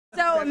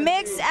So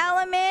mixed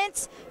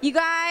elements, you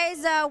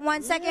guys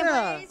won second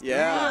place.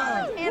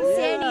 Yeah. In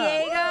San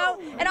Diego,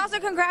 and also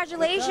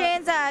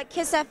congratulations,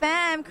 KIIS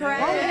FM,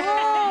 correct?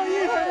 Oh,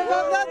 you heard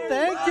about that?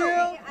 Thank you.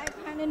 I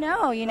kind of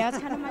know, it's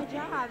kind of my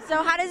job.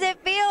 So how does it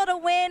feel to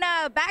win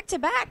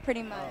back-to-back,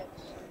 pretty much?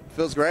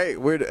 Feels great.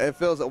 It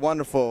feels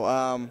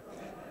wonderful.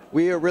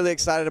 We are really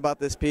excited about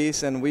this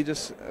piece, and we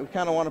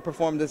kind of want to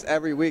perform this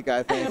every week,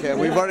 I think.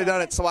 We've already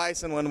done it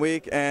twice in 1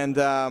 week, and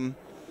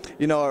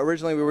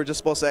originally we were just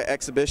supposed to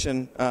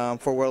exhibition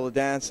for World of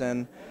Dance,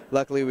 and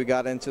luckily we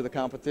got into the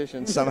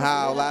competition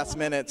somehow last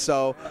minute.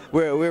 So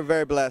we're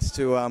very blessed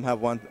to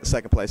have won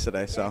second place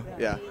today. So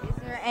yeah. Is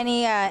there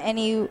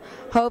any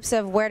hopes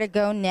of where to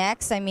go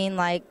next? I mean,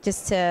 like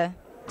just to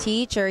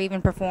teach or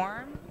even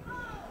perform?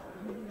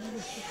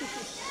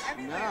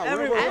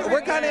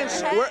 We're kind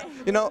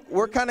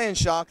of in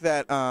shock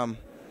that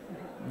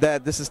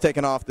that this has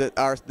taken off. That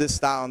this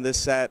style and this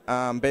set,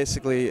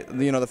 basically,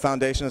 the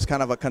foundation is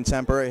kind of a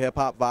contemporary hip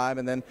hop vibe,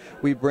 and then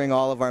we bring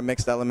all of our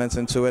mixed elements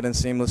into it and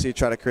seamlessly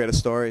try to create a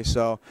story.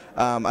 So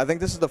I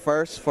think this is the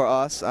first for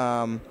us,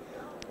 and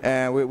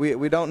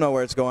we don't know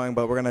where it's going,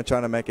 but we're gonna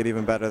try to make it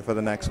even better for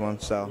the next one.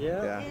 So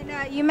yeah.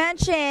 And you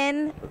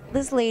mentioned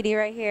this lady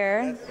right here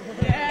in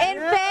fame.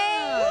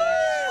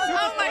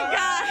 Oh my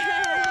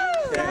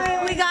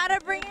God! We gotta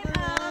bring it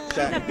up.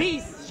 She's a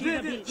beast.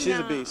 She's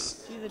a beast.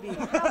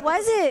 How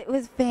was it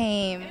with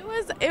fame?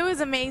 It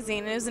was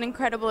amazing. It was an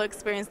incredible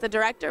experience. The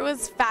director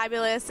was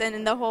fabulous,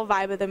 and the whole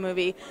vibe of the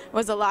movie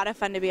was a lot of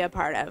fun to be a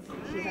part of.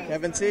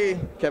 Kevin T,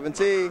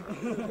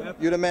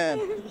 you the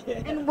man.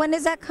 And when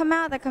does that come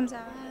out? That comes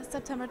out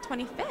September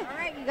 25th. All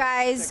right, you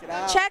guys,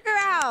 check her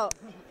out.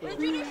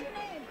 Introduce your name.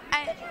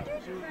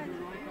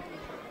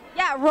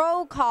 Yeah,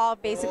 roll call.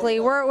 Basically,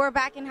 we're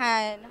back in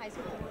high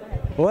school.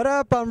 What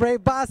up? I'm Ray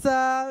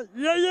Bassa.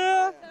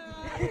 Yeah.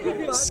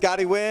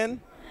 Scotty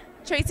Wynn.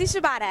 Tracy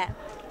Shibata.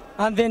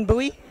 I'm Vin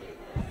Bowie.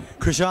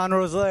 Krishan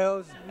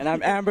Rosaleos. And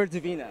I'm Amber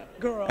Davina.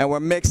 And we're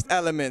mixed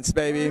elements,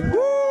 baby. Woo!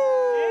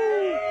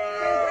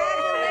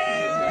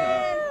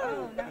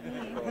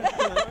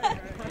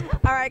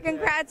 All right,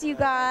 congrats, you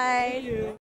guys.